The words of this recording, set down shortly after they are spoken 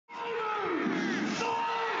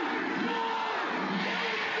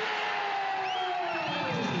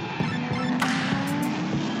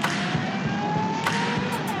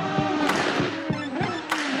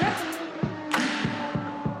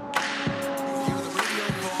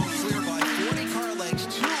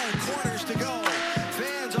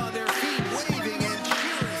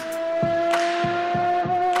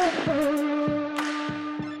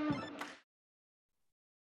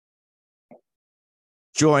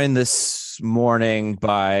Joined this morning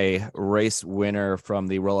by race winner from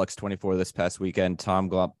the Rolex 24 this past weekend,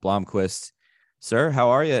 Tom Blomqvist. Sir, how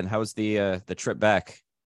are you? And how was the trip back?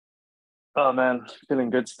 Oh man,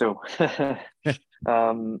 feeling good still.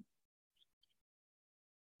 Um,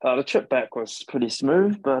 the trip back was pretty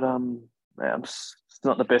smooth, but yeah, it's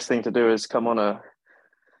not the best thing to do is come on a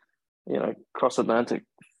cross Atlantic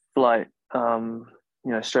flight.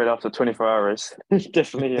 Straight after 24 hours.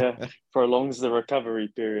 Definitely prolongs the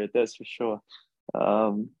recovery period. That's for sure.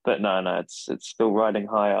 But no, it's still riding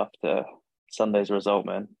high after Sunday's result,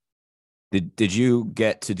 man. Did you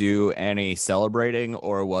get to do any celebrating,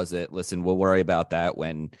 or was it, listen, we'll worry about that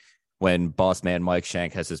when boss man Mike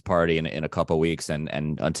Shank has his party in a couple of weeks, and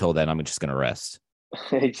until then I'm just gonna rest.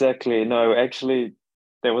 Exactly. No, actually,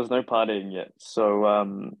 there was no partying yet. So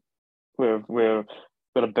we're going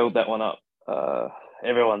to build that one up.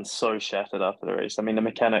 Everyone's so shattered after the race. I mean, the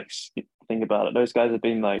mechanics, think about it. Those guys have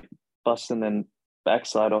been like busting their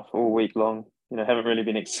backside off all week long. Haven't really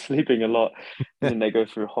been sleeping a lot. And then they go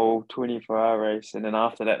through a whole 24-hour race. And then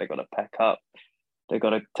after that, they got to pack up. They got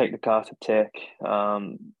to take the car to tech.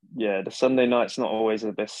 Yeah, the Sunday night's not always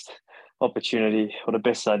the best opportunity or the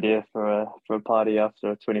best idea for a party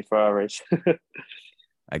after a 24-hour race.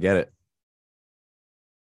 I get it.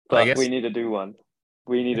 So I But guess we need to do one.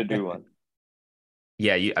 We need to do one.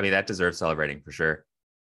 Yeah, I mean that deserves celebrating for sure.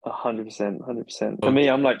 100%, 100%. For Well, me,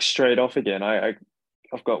 I'm like straight off again.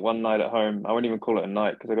 I've got one night at home. I won't even call it a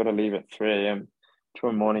night because I got to leave at 3 a.m.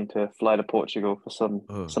 tomorrow morning to fly to Portugal for some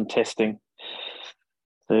oh, some testing.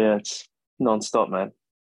 So yeah, it's non-stop, man.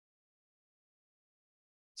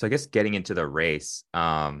 so I guess getting into the race,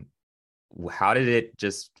 how did it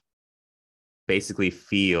just basically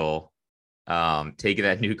feel taking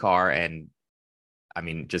that new car and I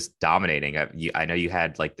mean just dominating? I know you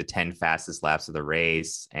had like the 10 fastest laps of the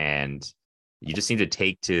race, and you just seemed to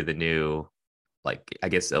take to the new, like I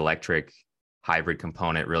guess electric hybrid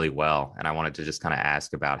component really well. And I wanted to just kind of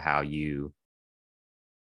ask about how you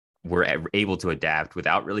were able to adapt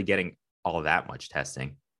without really getting all that much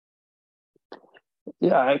testing.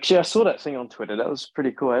 Yeah, actually, I saw that thing on Twitter. That was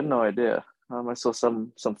pretty cool. I had no idea. I saw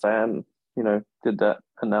some fan, did that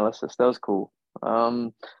analysis. That was cool.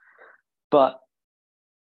 But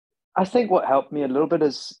I think what helped me a little bit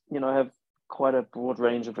is, I have quite a broad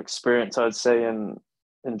range of experience, I would say, in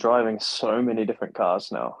driving so many different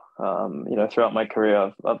cars now. Throughout my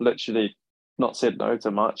career, I've literally not said no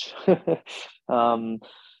to much. um,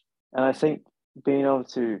 and I think being able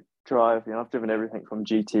to drive, I've driven everything from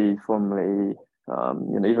GT, Formula E,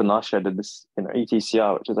 even last year I did this,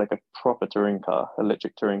 ETCR, which is like a proper touring car,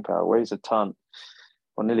 electric touring car, weighs a ton,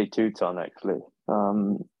 or nearly 2 ton actually.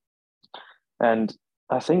 And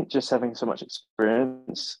I think just having so much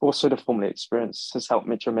experience, also the Formula E experience, has helped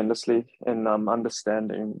me tremendously in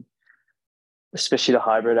understanding, especially the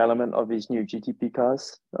hybrid element of these new GTP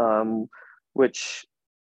cars, which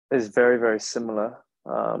is very, very similar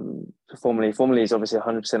to Formula E. Formula E is obviously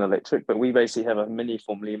 100% electric, but we basically have a mini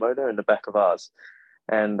Formula E motor in the back of ours.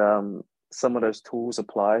 And some of those tools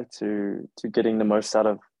apply to getting the most out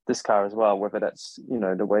of this car as well, whether that's,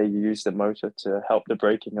 the way you use the motor to help the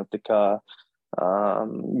braking of the car,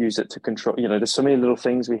 use it to control, there's so many little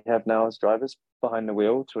things we have now as drivers behind the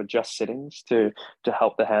wheel to adjust settings to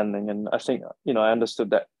help the handling. And I think, I understood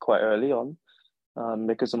that quite early on,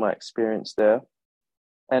 because of my experience there.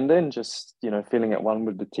 And then just, feeling at one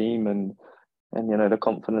with the team, and the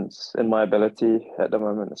confidence in my ability at the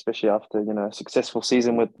moment, especially after, a successful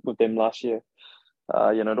season with them last year.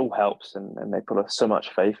 It all helps, and they put so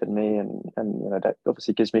much faith in me, and that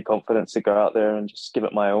obviously gives me confidence to go out there and just give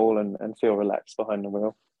it my all, and feel relaxed behind the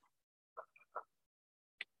wheel.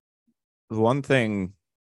 one thing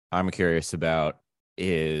I'm curious about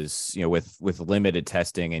is, with limited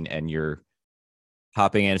testing and you're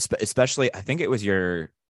hopping in, especially I think it was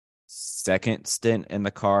your second stint in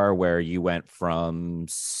the car where you went from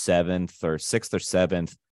seventh or sixth or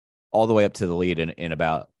seventh all the way up to the lead in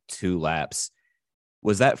about 2 laps.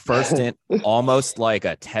 Was that first stint almost like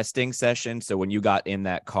a testing session? So when you got in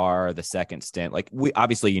that car, the second stint, like, we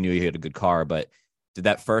obviously you knew you had a good car, but did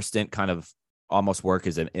that first stint kind of almost work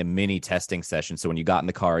as a mini testing session? So when you got in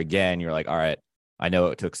the car again, you're like, all right, I know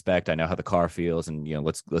what to expect. I know how the car feels, and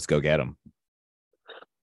let's go get them.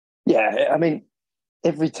 Yeah, I mean,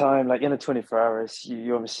 every time, like in a 24 hours,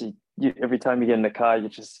 you obviously, every time you get in the car, you're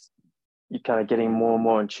kind of getting more and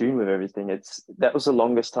more in tune with everything. That was the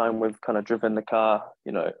longest time we've kind of driven the car.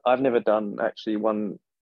 I've never done actually one.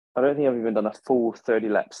 I don't think I've even done a full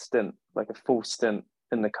 30-lap stint, like a full stint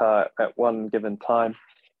in the car at one given time.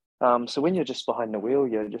 So when you're just behind the wheel,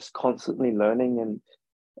 you're just constantly learning,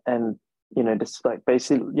 and just like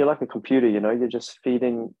basically you're like a computer, you're just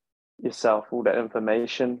feeding yourself all that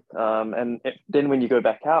information. Then when you go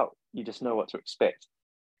back out, you just know what to expect.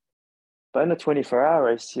 But in a 24-hour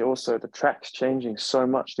race, the track's changing so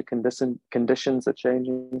much. The conditions are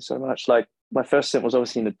changing so much. Like my first stint was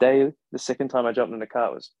obviously in the day. The second time I jumped in the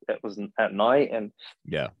car it was at night, and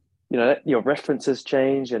Yeah. your references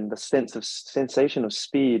change, and the sensation of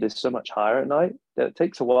speed is so much higher at night that it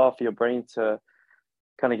takes a while for your brain to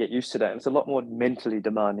kind of get used to that. And it's a lot more mentally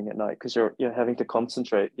demanding at night because you're having to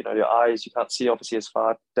concentrate. Your eyes, you can't see obviously as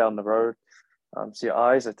far down the road. So your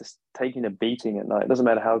eyes are just taking a beating at night. It doesn't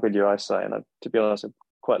matter how good your eyesight. And to be honest, I'm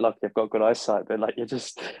quite lucky I've got good eyesight, but like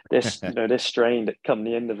they're strained at come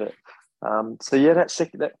the end of it. So yeah, that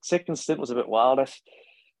second stint was a bit wild.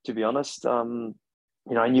 To be honest, I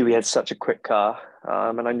knew we had such a quick car,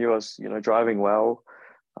 and I knew I was driving well,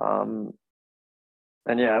 and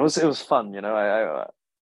yeah, it was fun. I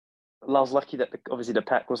was lucky that obviously the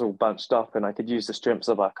pack was all bunched up, and I could use the strengths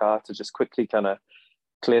of our car to just quickly kind of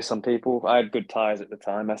clear some people. I had good tires at the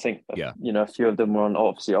time. I think, Yeah. a few of them were on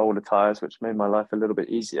obviously older tires, which made my life a little bit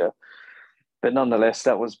easier. But nonetheless,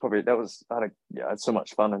 I had so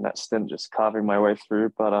much fun in that stint, just carving my way through.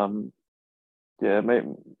 But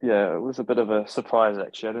it was a bit of a surprise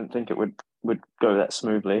actually. I didn't think it would go that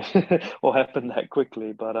smoothly or happen that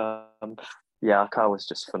quickly. But our car was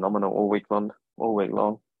just phenomenal all week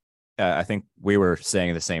long. I think we were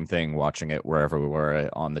saying the same thing watching it wherever we were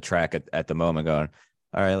on the track at the moment, going,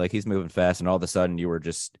 all right, like he's moving fast, and all of a sudden you were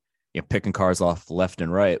just picking cars off left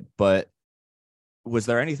and right. But was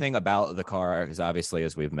there anything about the car, because obviously,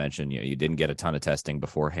 as we've mentioned, you didn't get a ton of testing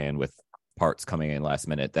beforehand with parts coming in last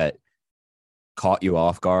minute, that caught you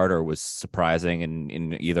off guard or was surprising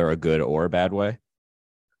in either a good or a bad way?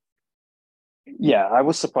 Yeah, I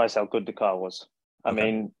was surprised how good the car was. I Okay.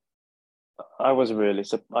 mean, I was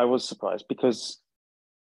surprised because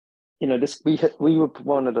we were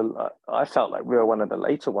one of the I felt like we were one of the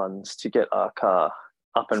later ones to get our car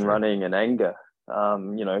up and Sure. running in anger.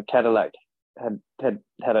 Cadillac had an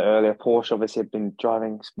earlier. Porsche obviously had been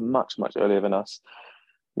driving much earlier than us.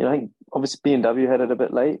 I think obviously BMW had it a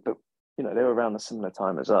bit late, but they were around a similar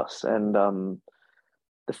time as us. And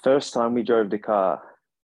the first time we drove the car,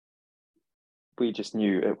 we just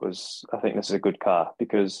knew it was. I think this is a good car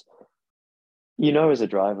because as a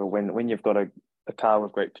driver when you've got a car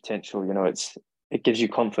with great potential, it gives you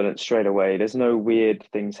confidence straight away. There's no weird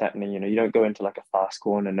things happening. You don't go into like a fast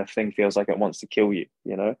corner and the thing feels like it wants to kill you.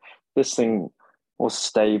 This thing was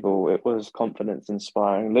stable. It was confidence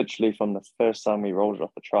inspiring. Literally from the first time we rolled it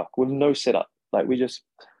off the truck with no setup, like we just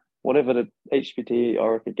whatever the HPT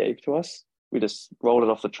Orica gave to us, we just rolled it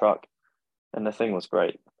off the truck, and the thing was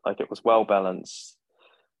great. Like it was well balanced.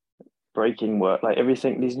 Braking work, like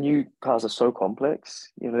everything. These new cars are so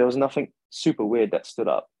complex. There was nothing super weird that stood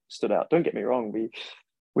out. Don't get me wrong.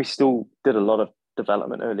 We still did a lot of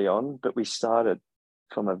development early on, but we started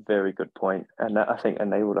from a very good point, and that I think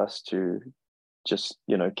enabled us to just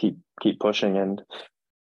keep pushing. And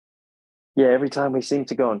yeah, every time we seemed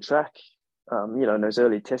to go on track, in those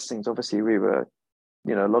early testings, obviously we were,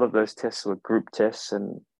 a lot of those tests were group tests,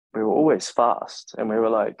 and we were always fast, and we were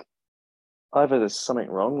like, either there's something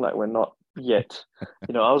wrong, like we're not yet.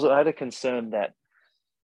 I had a concern that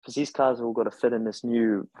because these cars have all got to fit in this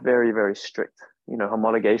new, very, very strict,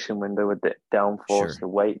 homologation window with the downforce, Sure. the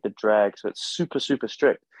weight, the drag. So it's super, super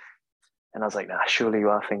strict. And I was like, nah, surely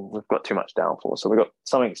I think we've got too much downforce. So we got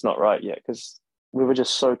something's not right yet because we were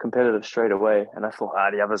just so competitive straight away. And I thought,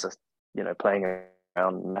 the others are, playing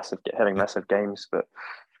around having massive games. But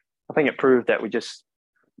I think it proved that we just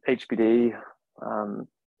HPD,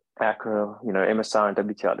 Acura, IMSA and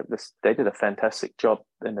WTR, they did a fantastic job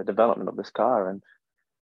in the development of this car. And,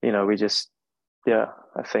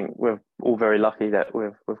 I think we're all very lucky that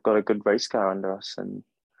we've got a good race car under us, and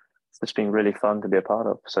it's just been really fun to be a part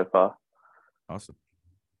of so far. Awesome.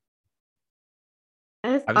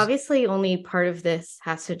 Obviously, only part of this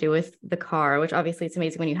has to do with the car, which obviously it's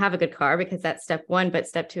amazing when you have a good car because that's step one, but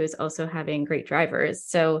step two is also having great drivers.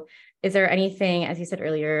 So is there anything, as you said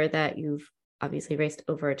earlier, that you've obviously raced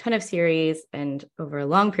over a ton of series and over a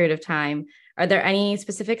long period of time? Are there any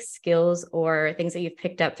specific skills or things that you've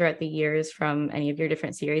picked up throughout the years from any of your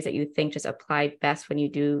different series that you think just apply best when you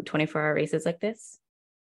do 24-hour races like this?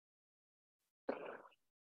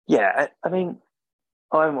 Yeah, I mean,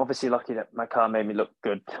 I'm obviously lucky that my car made me look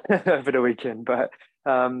good over the weekend, but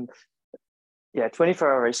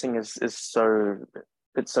 24-hour racing is so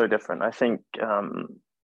different. I think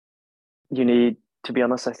you need, to be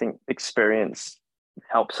honest, I think experience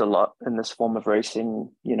helps a lot in this form of racing.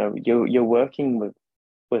 You're working with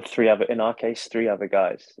with three other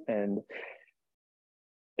guys. And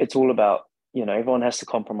it's all about, everyone has to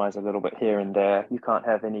compromise a little bit here and there. You can't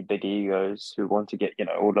have any big egos who want to get,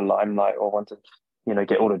 all the limelight or want to,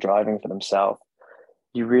 get all the driving for themselves.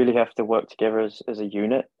 You really have to work together as a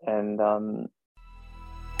unit. And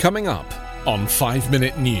coming up on 5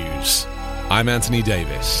 Minute News, I'm Anthony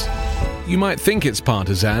Davis. You might think it's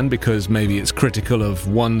partisan because maybe it's critical of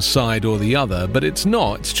one side or the other, but it's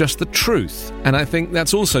not. It's just the truth. And I think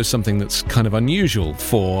that's also something that's kind of unusual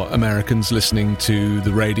for Americans listening to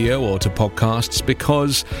the radio or to podcasts,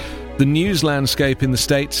 because the news landscape in the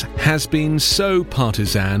States has been so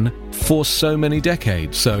partisan for so many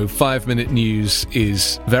decades. So 5 Minute News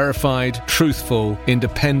is verified, truthful,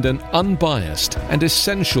 independent, unbiased, and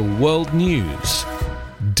essential world news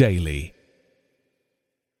daily.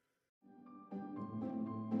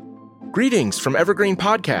 Greetings from Evergreen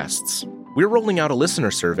Podcasts. We're rolling out a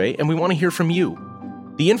listener survey, and we want to hear from you.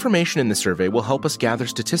 The information in the survey will help us gather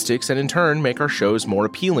statistics and in turn make our shows more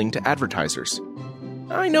appealing to advertisers.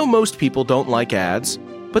 I know most people don't like ads,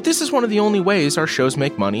 but this is one of the only ways our shows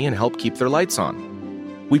make money and help keep their lights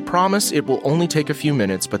on. We promise it will only take a few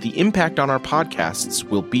minutes, but the impact on our podcasts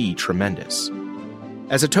will be tremendous.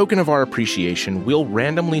 As a token of our appreciation, we'll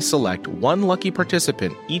randomly select one lucky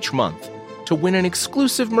participant each month to win an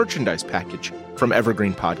exclusive merchandise package from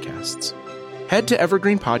Evergreen Podcasts. Head to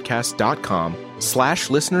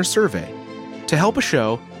evergreenpodcast.com/listener survey to help a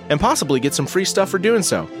show and possibly get some free stuff for doing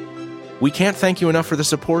so. We can't thank you enough for the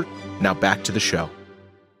support. Now back to the show.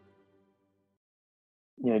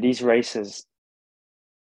 These races,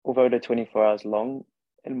 although they're 24 hours long,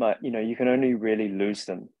 you can only really lose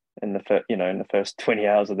them in the first 20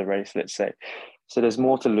 hours of the race, let's say. So there's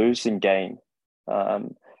more to lose than gain.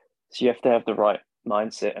 So you have to have the right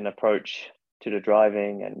mindset and approach to the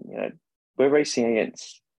driving. And, we're racing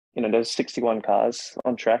against, there's 61 cars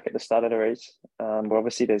on track at the start of the race. But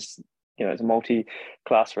obviously there's, it's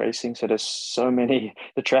multi-class racing. So there's so many,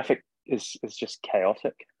 the traffic is just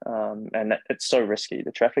chaotic. And it's so risky.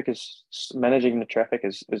 Managing the traffic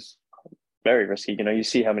is very risky. You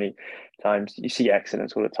see how many times you see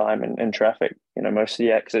accidents all the time in traffic. Most of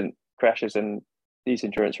the accident crashes in these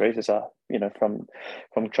endurance races are, from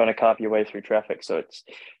trying to carve your way through traffic. So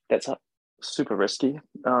that's super risky.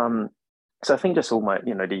 So I think just all my,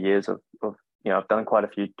 the years of I've done quite a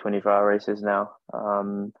few 24-hour races now.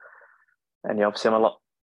 And obviously I'm a lot,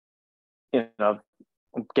 I'm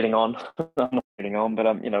getting on. I'm not getting on, but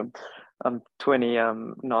I'm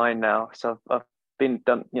 29 now. So I've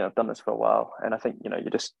done this for a while. And I think,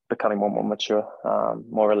 you're just becoming more and more mature,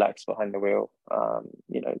 more relaxed behind the wheel.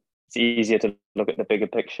 It's easier to look at the bigger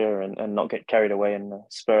picture and not get carried away in the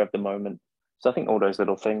spur of the moment. So I think all those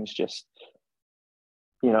little things just,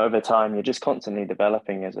 over time, you're just constantly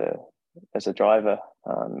developing as a driver,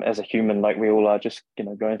 as a human, like we all are, just,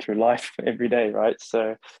 going through life every day, right?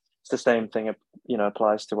 So it's the same thing,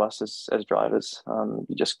 applies to us as drivers. You're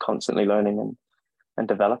just constantly learning and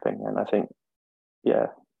developing. And I think,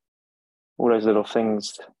 all those little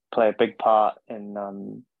things play a big part in,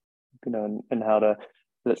 in how to,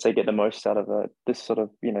 let's say, get the most out of this sort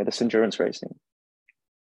of, this endurance racing.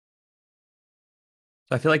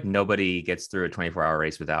 So I feel like nobody gets through a 24-hour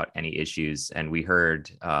race without any issues. And we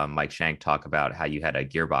heard Mike Shank talk about how you had a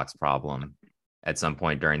gearbox problem at some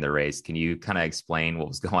point during the race. Can you kind of explain what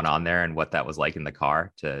was going on there and what that was like in the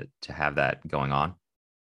car to have that going on?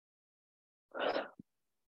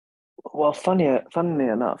 Well, funnily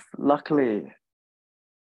enough, luckily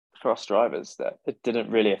for us drivers, that it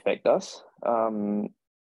didn't really affect us. And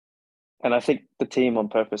I think the team on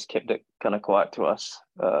purpose kept it kind of quiet to us.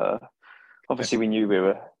 Obviously, we knew we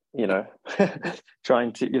were,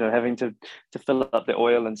 trying to, having to fill up the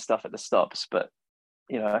oil and stuff at the stops. But,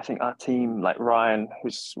 I think our team, like Ryan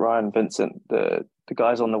Vincent, the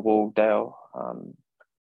guys on the wall, Dale,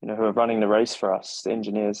 who are running the race for us, the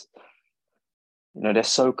engineers, they're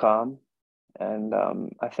so calm. And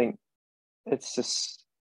I think it's just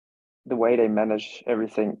the way they manage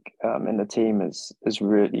everything in the team is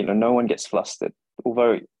really, no one gets flustered.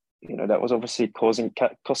 Although, that was obviously costing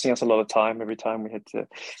us a lot of time every time we had to,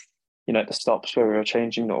 at the stops where we were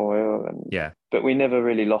changing the oil. But we never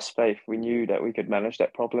really lost faith. We knew that we could manage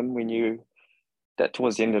that problem. We knew that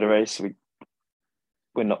towards the end of the race, we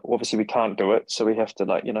can't do it. So we have to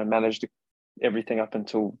manage everything up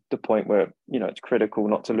until the point where, it's critical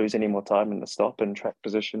not to lose any more time in the stop, and track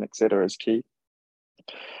position, etc., is key.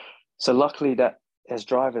 So luckily that as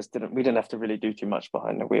drivers we didn't have to really do too much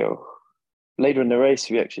behind the wheel. Later in the race,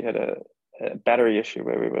 we actually had a battery issue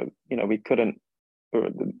where we were,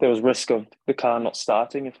 there was risk of the car not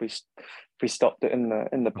starting if we stopped it in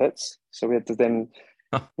the pits. So we had to then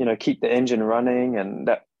keep the engine running, and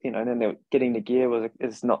that, and then getting the gear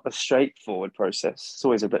is not a straightforward process. It's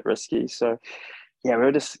always a bit risky. So yeah,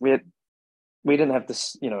 we didn't have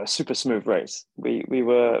this, a super smooth race. We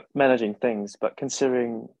were managing things, but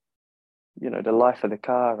considering, the life of the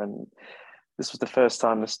car, and this was the first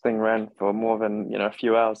time this thing ran for more than, a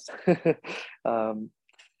few hours.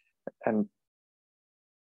 And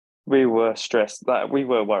we were stressed, like we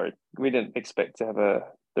were worried. We didn't expect to have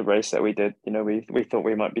the race that we did. We thought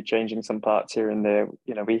we might be changing some parts here and there.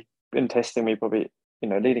 In testing, we probably,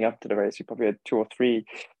 leading up to the race, we probably had 2 or 3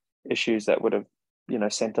 issues that would have,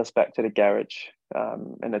 sent us back to the garage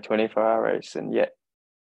in a 24-hour race. And yet,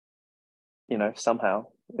 somehow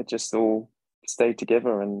it just all stayed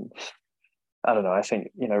together. And I don't know, I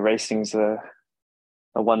think, racing's a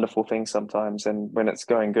wonderful thing sometimes. And when it's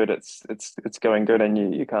going good, it's going good,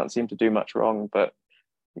 and you can't seem to do much wrong. But,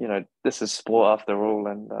 this is sport after all.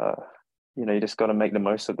 And, you just got to make the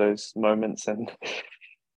most of those moments and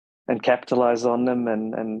capitalize on them,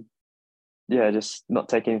 and yeah, just not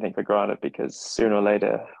take anything for granted, because sooner or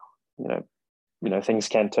later, things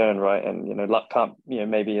can turn, right? And, luck can't,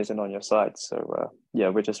 maybe isn't on your side. So, yeah,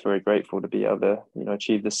 we're just very grateful to be able to,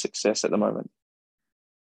 achieve this success at the moment.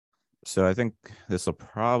 So I think this will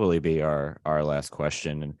probably be our last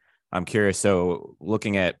question. And I'm curious. So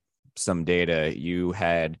looking at some data, you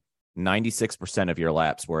had 96% of your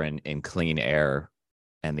laps were in clean air.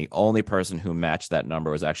 And the only person who matched that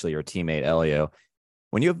number was actually your teammate, Elio.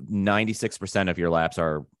 When you have 96% of your laps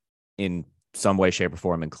are in some way, shape, or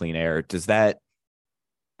form in clean air, does that,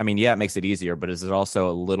 it makes it easier, but is it also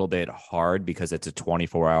a little bit hard because it's a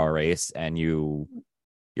 24-hour race and you're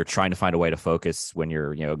trying to find a way to focus when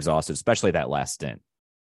you're, exhausted, especially that last stint?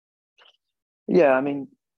 Yeah, at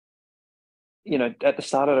the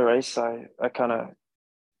start of the race, I kind of,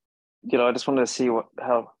 I just wanted to see what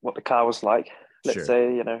the car was like. Let's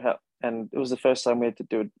say, and it was the first time we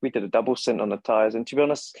did a double stint on the tires. And to be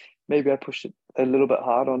honest, maybe I pushed it a little bit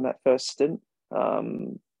hard on that first stint,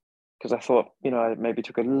 because I thought, I maybe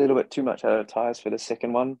took a little bit too much out of the tires for the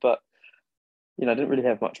second one. But I didn't really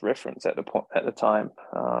have much reference at the time.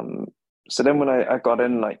 So then when I got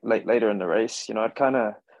in later in the race, I'd kind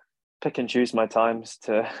of pick and choose my times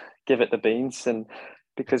to give it the beans, and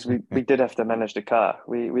because we did have to manage the car,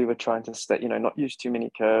 we were trying to stay, not use too many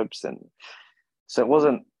curbs, and so it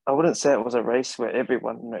wasn't. I wouldn't say it was a race where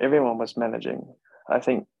everyone was managing. I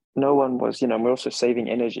think no one was. We're also saving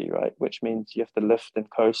energy, right? Which means you have to lift and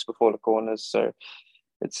coast before the corners. So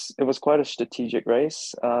it was quite a strategic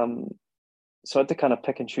race. So I had to kind of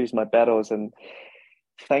pick and choose my battles, and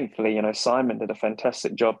thankfully, Simon did a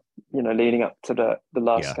fantastic job, leading up to the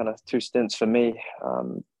last kind of 2 stints for me.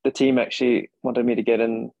 The team actually wanted me to get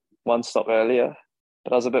in 1 stop earlier,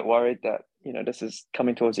 but I was a bit worried that, this is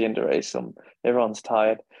coming towards the end of the race. Everyone's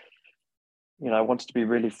tired. I wanted to be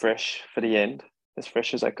really fresh for the end, as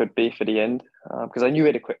fresh as I could be for the end, because I knew we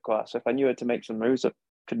had a quick car. So if I knew I had to make some moves, I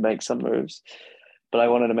could make some moves, but I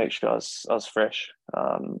wanted to make sure I was fresh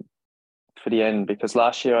for the end, because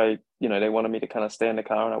last year they wanted me to kind of stay in the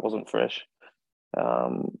car and I wasn't fresh.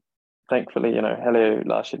 Thankfully, Helio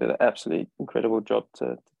last year did an absolutely incredible job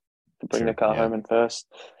to bring the car home in first.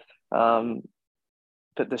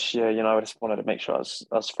 But this year, I just wanted to make sure I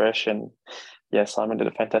was fresh, and Simon did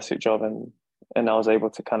a fantastic job, and I was able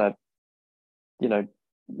to kind of,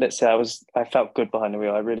 let's say I felt good behind the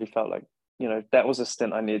wheel. I really felt like, that was a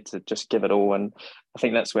stint I needed to just give it all, and I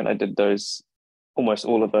think that's when I did almost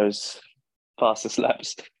all of those fastest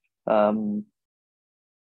laps. So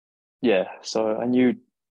I knew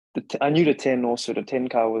the 10 also. The 10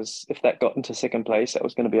 car was, if that got into second place, that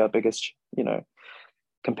was going to be our biggest,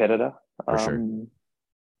 competitor. For sure.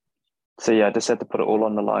 So I just had to put it all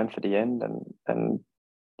on the line for the end, and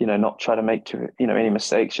not try to make any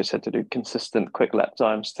mistakes. Just had to do consistent quick lap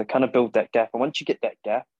times to kind of build that gap. And once you get that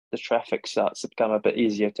gap, the traffic starts to become a bit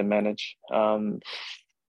easier to manage. And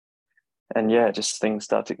just things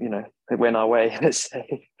started, it went our way, let's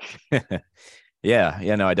say.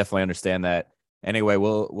 No, I definitely understand that. Anyway,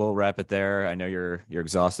 we'll wrap it there. I know you're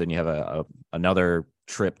exhausted and you have another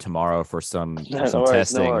trip tomorrow for some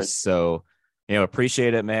testing. No, so,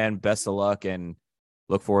 appreciate it, man. Best of luck, and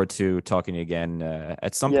look forward to talking to you again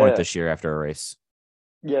at some point this year after a race.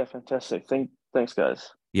 Yeah, fantastic. Thanks,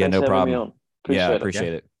 guys. Yeah, thanks no problem.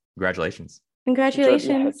 Appreciate it. Congratulations.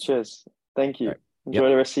 Congratulations. Cheers. Thank you. Right. Enjoy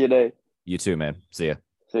the rest of your day. You too, man. See ya.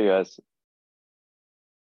 See you guys.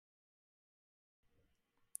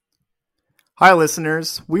 Hi,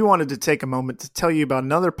 listeners. We wanted to take a moment to tell you about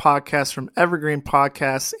another podcast from Evergreen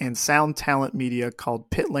Podcasts and Sound Talent Media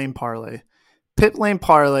called Pit Lane Parlay. Pit Lane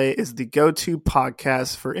Parlay is the go-to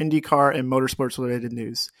podcast for IndyCar and motorsports-related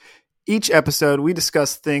news. Each episode, we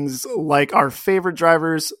discuss things like our favorite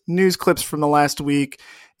drivers, news clips from the last week,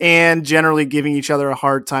 and generally giving each other a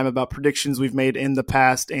hard time about predictions we've made in the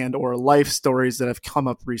past and or life stories that have come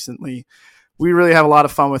up recently. We really have a lot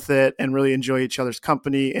of fun with it and really enjoy each other's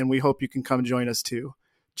company, and we hope you can come join us too.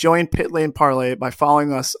 Join Pit Lane Parlay by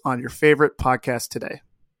following us on your favorite podcast today.